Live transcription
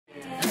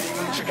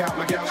check out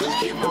my gal, she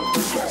keep up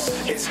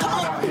ruthless. It's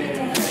hard out here.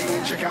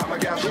 Hey, check out my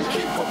gal, she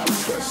keep up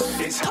ruthless.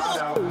 It's hard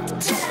out.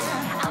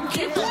 I'm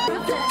keep up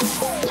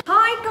ruthless.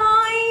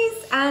 Hi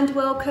guys, and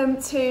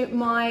welcome to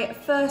my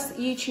first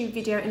YouTube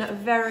video in a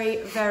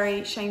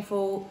very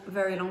shameful,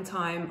 very long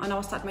time. I know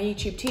I started my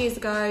YouTube 2 years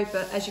ago,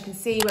 but as you can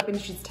see, Webbe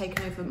Industries has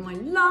taken over my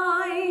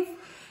life.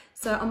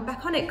 So I'm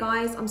back on it,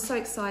 guys. I'm so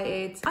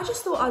excited. I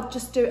just thought I'd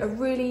just do a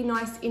really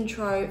nice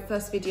intro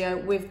first video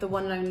with the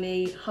one and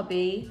only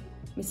hubby,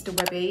 Mr.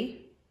 Webbe,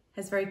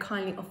 has very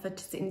kindly offered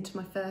to sit into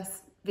my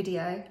first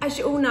video. As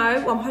you all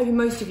know, well, I'm hoping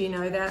most of you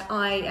know that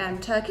I am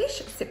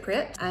Turkish,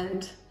 Cypriot,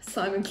 and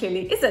Simon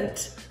clearly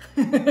isn't.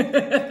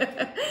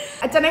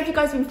 I don't know if you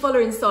guys have been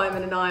following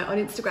Simon and I on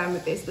Instagram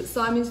with this, but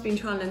Simon's been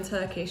trying to learn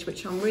Turkish,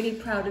 which I'm really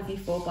proud of you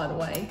for, by the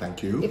way.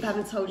 Thank you. If I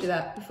haven't told you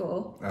that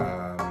before.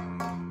 I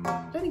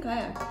don't think I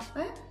have.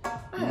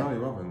 No,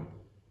 you haven't.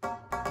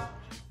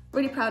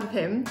 Really proud of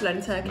him for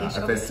learning Turkish,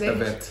 obviously. A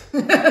bit.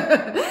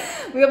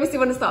 We obviously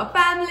want to start a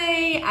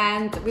family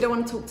and we don't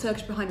want to talk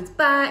Turkish behind his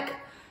back.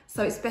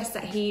 So it's best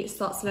that he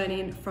starts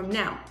learning from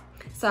now.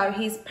 So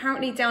he's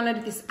apparently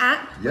downloaded this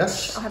app,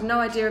 yes, which I have no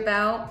idea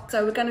about.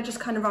 So we're going to just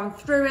kind of run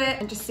through it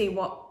and just see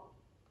what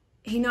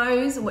he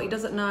knows and what he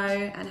doesn't know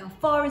and how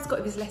far he's got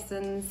with his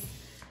lessons.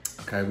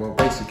 Okay, well,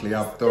 basically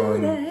I've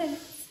done,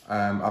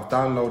 I've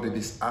downloaded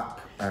this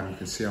app and you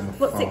can see on my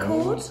phone. What's it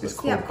called? It's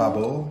called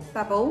Babbel.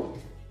 Babbel.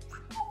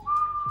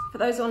 For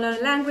those who want to learn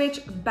a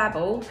language,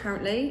 Babbel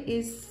apparently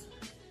is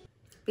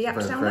the app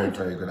to download.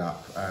 Very good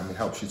app. It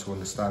helps you to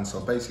understand. So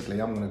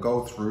basically I'm going to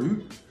go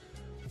through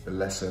the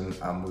lesson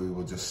and we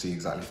will just see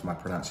exactly if my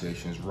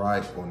pronunciation is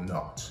right or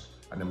not.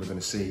 And then we're going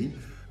to see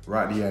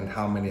right at the end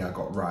how many I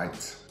got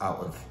right out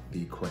of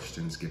the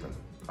questions given.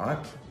 All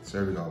right, so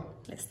here we go.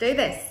 Let's do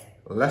this.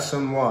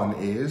 Lesson 1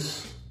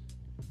 is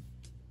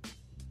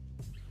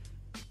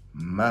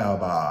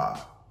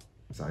Merhaba.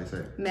 Is that how you say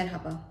it?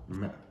 Merhaba.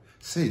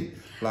 See,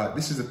 like,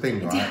 this is the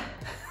thing, right?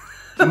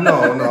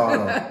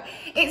 No.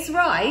 It's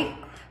right,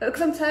 but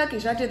because I'm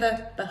Turkish, I do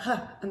the h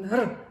and the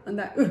r and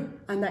the u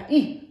and the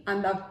i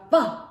and the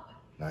ba.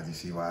 Now do you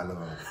see why I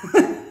love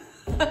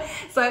it?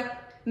 So,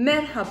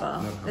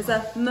 merhaba. There's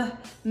a m,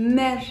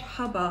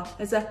 merhaba.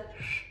 There's a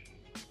sh,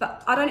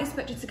 but I don't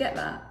expect you to get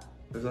that.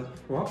 There's a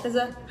what? There's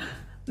a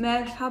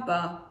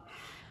merhaba.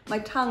 My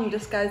tongue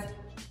just goes,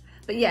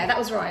 but yeah, that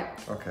was right.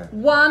 Okay.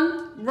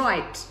 1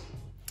 right.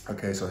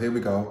 Okay, so here we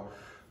go.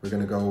 We're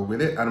gonna go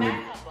with it, and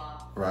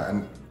right,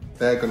 and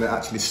they're gonna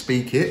actually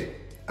speak it,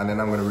 and then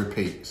I'm gonna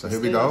repeat. So here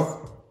we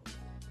go.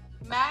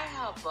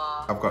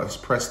 Merhaba. I've got to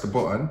press the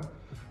button,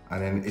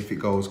 and then if it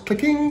goes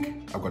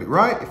clicking, I've got it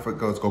right. If it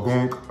goes go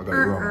gonk, I got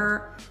it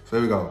wrong. So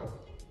here we go.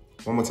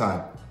 One more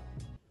time.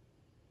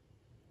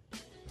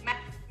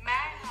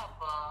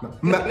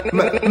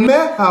 Merhaba.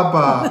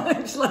 Merhaba.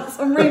 It's like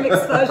some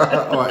remix version.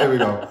 All right, here we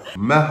go.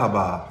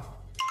 Merhaba.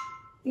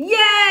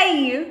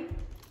 Yay!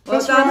 Well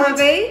That's done, right.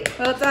 Webbe.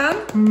 Well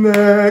done.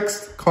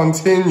 Next,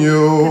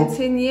 continue.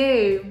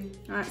 Continue.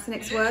 All right, so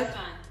next word.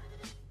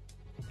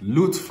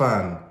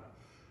 Lutfan.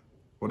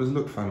 What does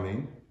Lutfan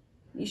mean?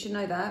 You should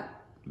know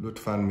that.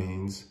 Lutfan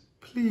means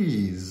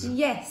please.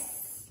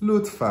 Yes.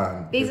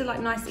 Lutfan. These are like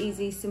nice,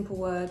 easy, simple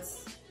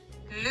words.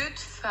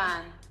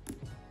 Lütfen.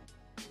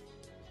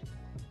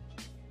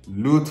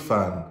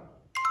 Lutfan.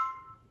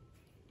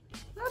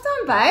 Well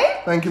done,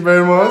 babe. Thank you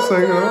very much.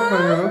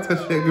 Well Thank you.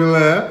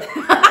 Teşekkürler.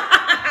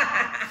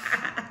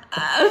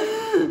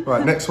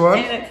 Right, next one.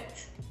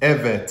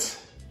 Evet.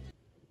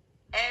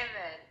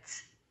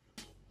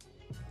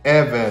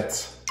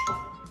 Evet.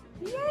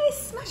 Yay,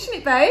 smashing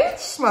it, babe.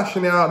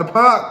 Smashing it out of the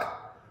park.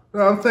 You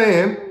know what I'm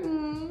saying?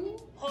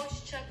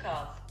 Hoşça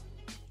kal.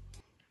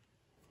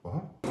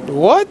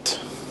 What?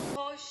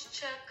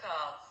 Hoşça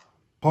kal.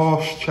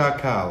 Hoşça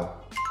kal.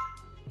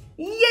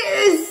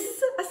 Yes.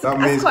 That's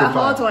means quite a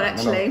goodbye. hard one,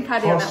 actually. I'm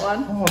proud of you on that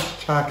one.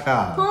 Hoşça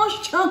kal.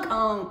 Hoşça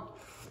kal.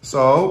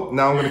 So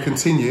now I'm going to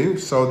continue.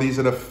 So these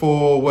are the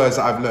 4 words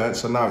that I've learned.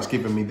 So now it's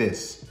given me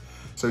this.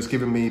 So it's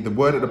given me the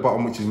word at the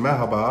bottom, which is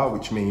merhaba,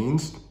 which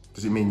means,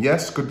 does it mean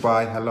yes,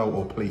 goodbye, hello,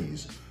 or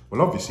please?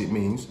 Well, obviously it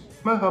means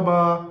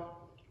merhaba,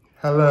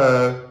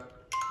 hello.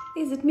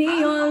 Is it me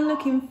you're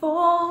looking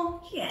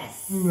for?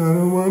 Yes. I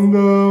don't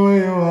wonder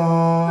where you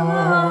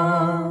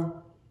are.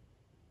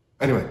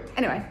 Anyway.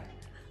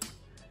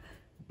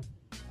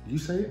 You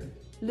say it?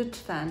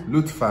 Lütfen.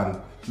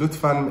 Lutfan.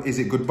 Lutfan, is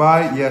it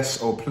goodbye, yes,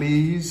 or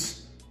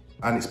please?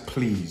 And it's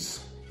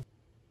please.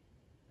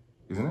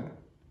 Isn't it?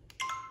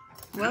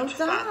 Well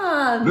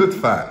done.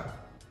 Lutfan.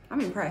 I'm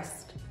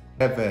impressed.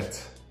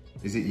 Evet.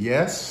 Is it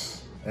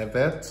yes,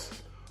 evet,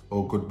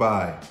 or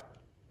goodbye?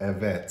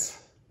 Evet.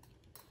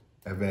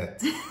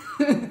 Evet.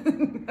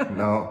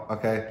 No,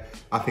 okay.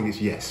 I think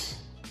it's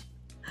yes.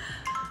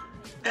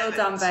 Well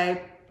done, babe.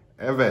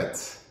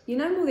 Evet. You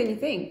know more than you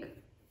think.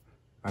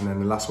 And then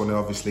the last one,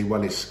 obviously,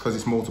 well, it's because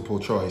it's multiple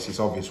choice, it's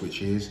obvious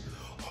which is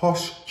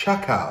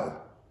hoşça kal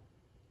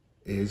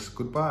is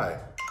goodbye.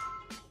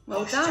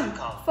 Well done.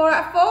 4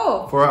 out of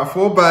 4. 4 out of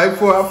 4, babe.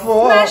 4 out of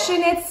 4.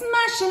 Smashing it,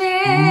 smashing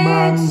it.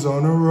 Man's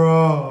on a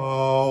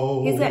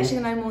roll. Here's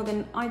actually going to know more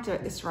than I do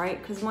at this rate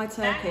because my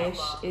Turkish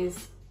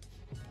is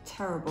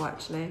terrible,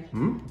 actually.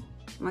 Hmm?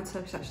 My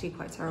Turkish is actually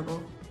quite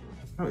terrible.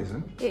 No, it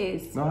isn't. It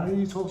is. No,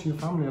 you talk to your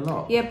family a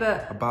lot. Yeah,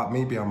 but... About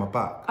me behind my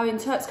back. I mean,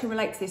 Turks can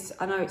relate to this.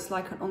 I know it's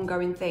like an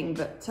ongoing thing,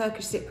 but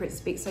Turkish Cypriots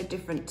speak so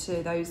different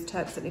to those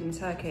Turks that live in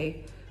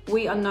Turkey.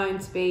 We are known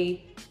to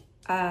be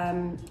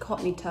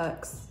Cockney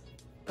Turks,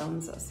 the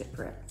ones that are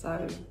Cypriot.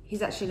 So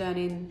he's actually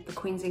learning the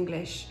Queen's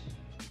English.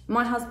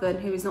 My husband,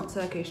 who is not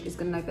Turkish, is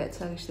going to know better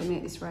Turkish than me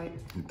at this rate.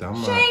 You're damn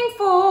right.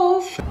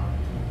 Shameful!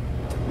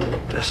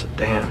 That's a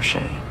damn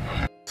shame.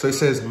 So it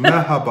says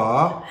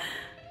merhaba.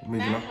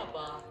 Merhaba.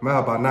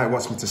 Merhaba. Now it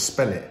wants me to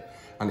spell it.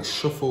 And it's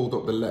shuffled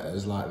up the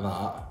letters like that.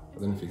 I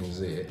don't know if you can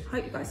see it. I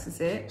hope you guys can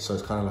see it. So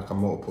it's kind of like a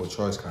multiple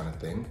choice kind of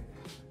thing.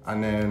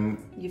 And then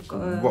You've got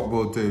a... what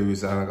we'll do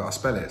is I've got to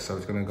spell it. So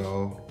it's going to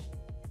go...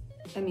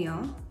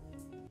 M-E-R.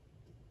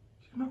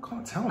 I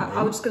can't tell me.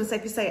 I was just going to say,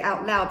 if you say it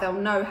out loud, they'll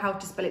know how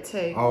to spell it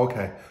too. Oh,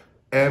 okay.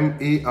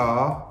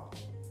 M-E-R...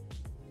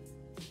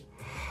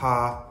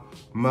 Ha...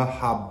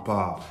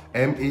 Merhaba.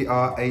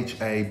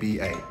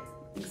 M-E-R-H-A-B-A.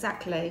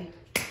 Exactly.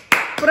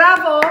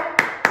 Bravo!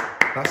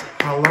 That's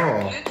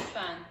hello.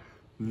 Lütfen.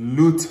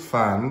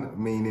 Lütfen,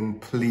 meaning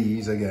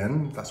please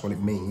again. That's what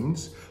it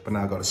means. But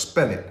now I've got to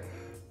spell it.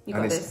 You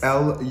And got it's this.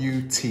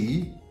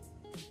 L-U-T-F-E-N.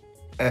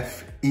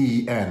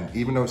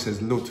 Even though it says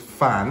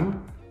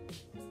Lütfen,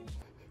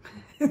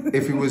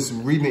 if it was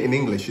reading it in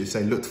English, it'd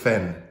say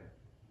Lütfen.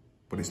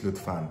 But it's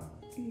Lütfen.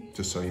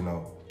 Just so you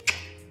know.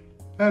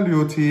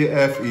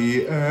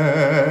 L-U-T-F-E-N.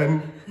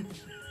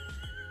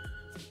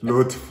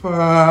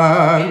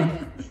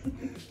 Lütfen.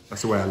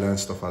 That's the way I learn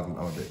stuff I didn't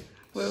know.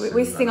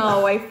 We sing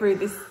our way through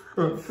this,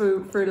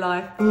 through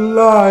life.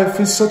 Life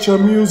is such a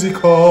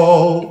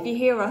musical. If you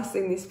hear us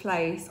in this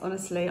place,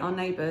 honestly, our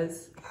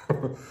neighbours,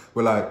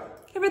 We're like,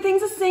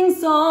 everything's a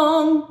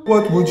sing-song.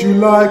 what would you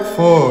like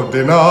for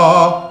dinner?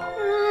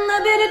 A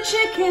bit of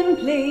chicken,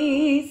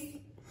 please.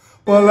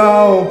 Well,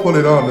 I'll put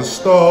it on the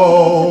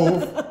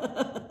stove.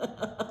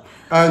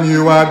 And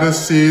you add the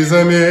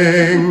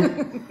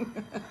seasoning.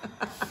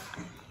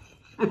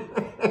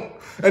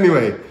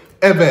 Anyway,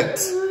 evet.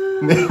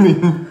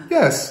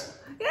 Yes.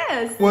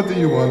 Yes. What do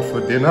you want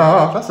for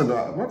dinner? That's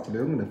enough. What to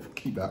do? I'm going to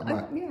keep that.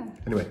 Right. Yeah.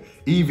 Anyway,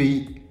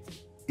 E-V-E-T.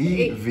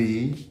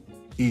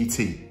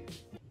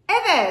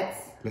 Evet.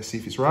 Let's see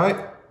if it's right.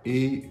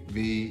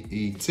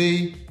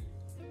 E-V-E-T.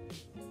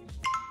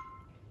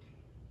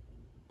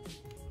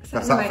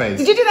 That's that face.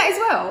 Did you do that as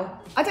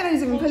well? I don't know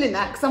who's even pulling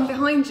that because I'm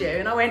behind you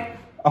and I went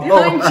Oh.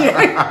 behind you.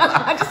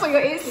 I just saw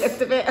your ears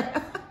lift a bit.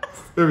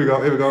 Here we go,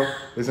 here we go.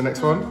 Here's the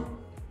next one.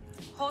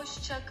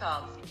 Hoşça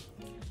kal.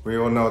 We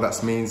all know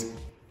that means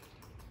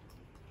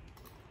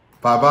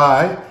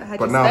bye-bye. How do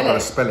But you now I've got to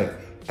spell spell it.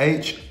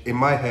 H, in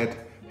my head,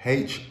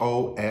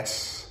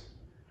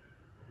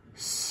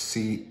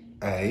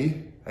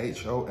 H-O-S-C-A.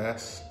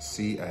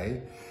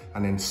 H-O-S-C-A.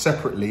 And then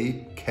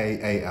separately,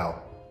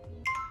 K-A-L.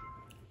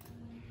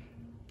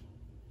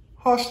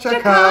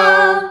 Hoşça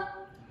kal.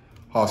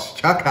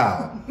 Hoşça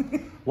kal.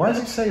 Why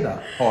does it say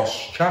that?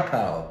 Hoşça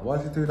kal. Why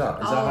does it do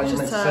that? Is that how you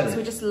meant to say Turks.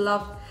 We it? just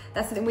love.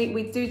 That's the thing.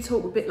 We do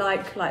talk a bit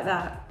like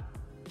that.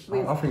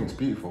 I think it's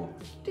beautiful.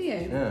 Do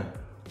you? Yeah.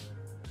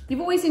 You've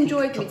always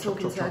enjoyed me Chop,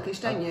 talking chop, chop, Turkish,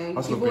 chop. don't you? I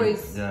just You've love being,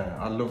 always. yeah,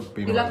 I love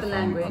being You around love the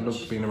family. language. I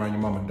love being around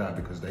your mum and dad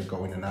because they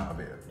go in and out of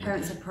it.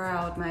 Parents are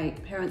proud,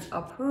 mate. Parents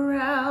are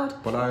proud.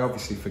 But I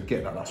obviously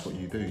forget that that's what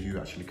you do. You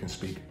actually can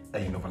speak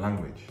another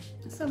language.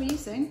 So are you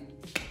soon.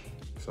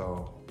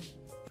 So,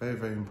 very,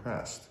 very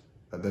impressed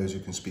at those who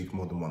can speak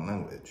more than one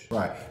language.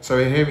 Right, so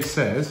here it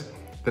says,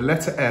 the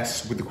letter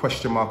S with the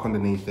question mark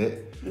underneath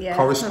it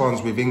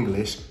corresponds with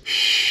English,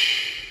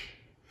 shh.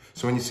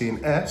 So when you see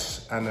an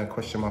S and a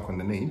question mark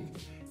underneath,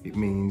 it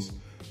means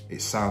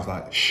it sounds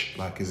like shh,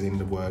 like as in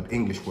the word,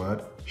 English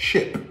word,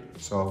 ship.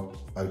 So,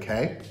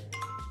 okay.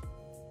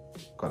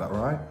 Got that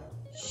right?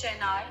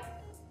 Şenay.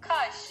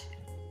 Kaş.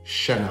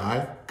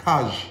 Şenay,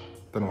 Kaj.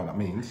 Don't know what that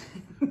means.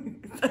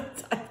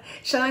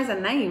 Shani's a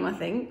name, I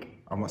think.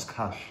 And what's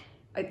Kash?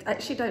 I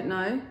actually don't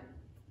know.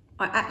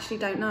 I actually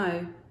don't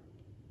know.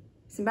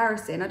 It's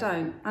embarrassing, I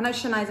don't. I know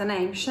Shani's a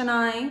name.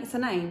 Shani, it's a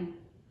name.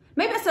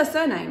 Maybe that's her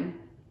surname.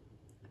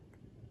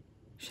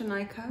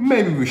 Shanaiko?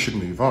 Maybe we should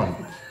move on.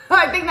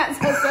 I think that's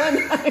her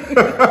surname.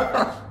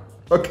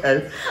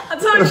 Okay. I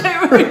told you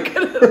we were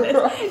good at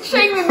this.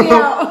 Shaming me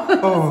out.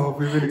 Oh,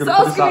 we're really going to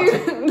put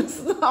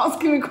this out. Start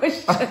asking me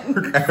questions.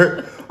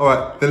 Okay. All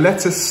right. The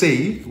letter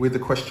C with the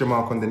question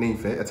mark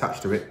underneath it,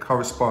 attached to it,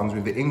 corresponds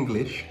with the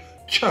English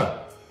ch,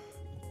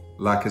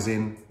 like as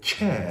in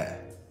chair.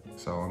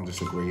 So I'm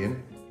just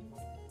agreeing.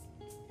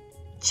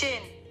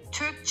 Çin.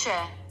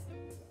 Türkçe.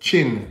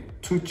 Chin,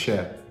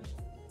 Tuche.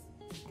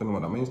 Don't know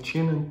what that means.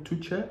 Chin and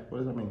Tuche? What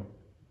does that mean?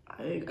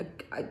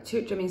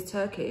 Turkce means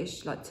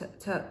Turkish, like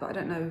Turk, but I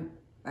don't know,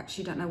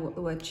 actually don't know what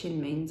the word chin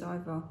means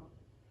either.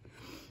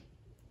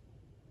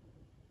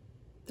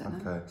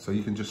 Don't know. Okay, so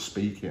you can just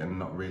speak it and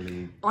not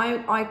really...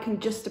 I can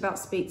just about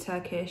speak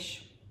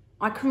Turkish.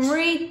 I can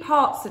read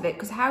parts of it,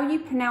 because how you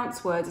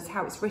pronounce words is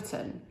how it's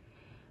written.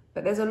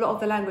 but there's a lot of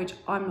the language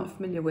I'm not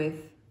familiar with.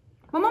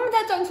 My mum and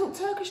dad don't talk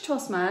Turkish to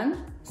us,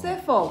 man. It's their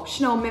fault.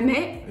 Schnell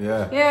Mehmet.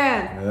 Yeah.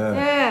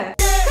 Yeah.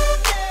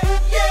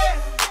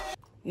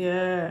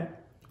 Yeah.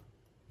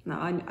 No,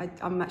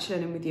 I'm actually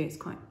learning with you. It's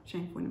quite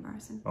shameful and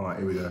embarrassing. All right,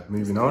 here we go.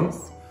 Moving on.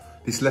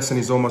 This lesson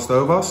is almost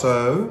over,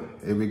 so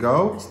here we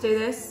go. Let's do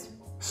this.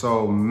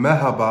 So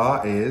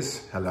merhaba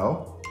is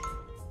hello.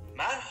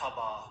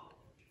 Merhaba.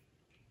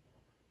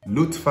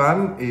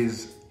 Lütfen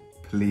is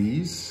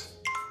please.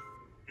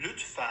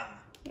 Lütfen.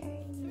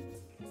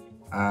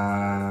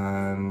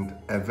 And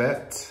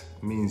evet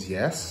means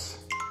yes.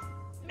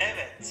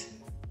 Evet.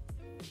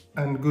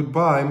 And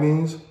goodbye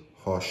means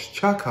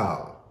hoşça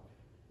kal.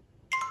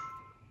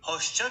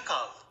 Hoşça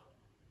kal.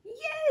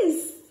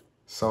 Yes.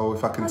 So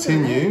if I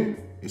continue,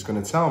 it's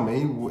going to tell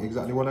me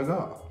exactly what I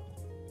got.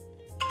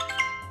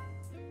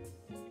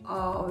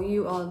 Oh,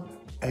 you are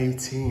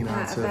 18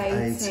 out of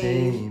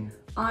 18.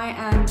 I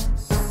am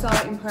so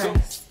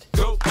impressed.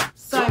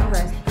 So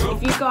impressed.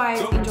 If you guys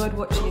enjoyed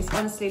watching this,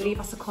 honestly, leave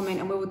us a comment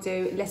and we will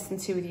do lesson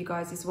 2 with you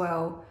guys as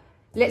well.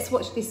 Let's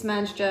watch this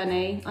man's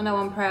journey. I know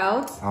I'm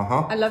proud.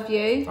 I love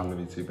you. I love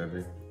you too,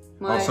 baby.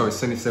 My- Oh, sorry,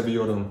 seni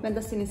seviyorum. Ben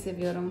de seni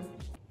seviyorum.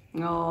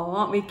 Oh,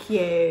 aren't we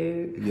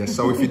cute? Yeah,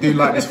 so if you do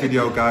like this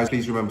video, guys,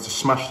 please remember to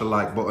smash the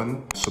like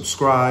button,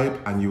 subscribe,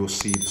 and you will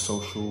see the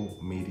social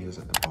medias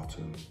at the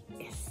bottom.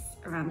 Yes,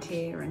 around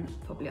here and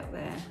probably up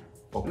there.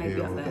 Up Maybe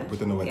here, up there. we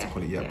don't know where to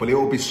put it yet, yeah. but it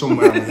will be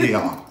somewhere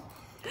here.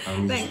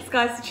 Thanks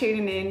guys for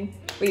tuning in.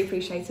 We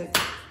appreciate it.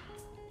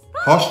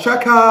 Hoşça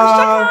kal.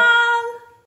 Hoşça kal.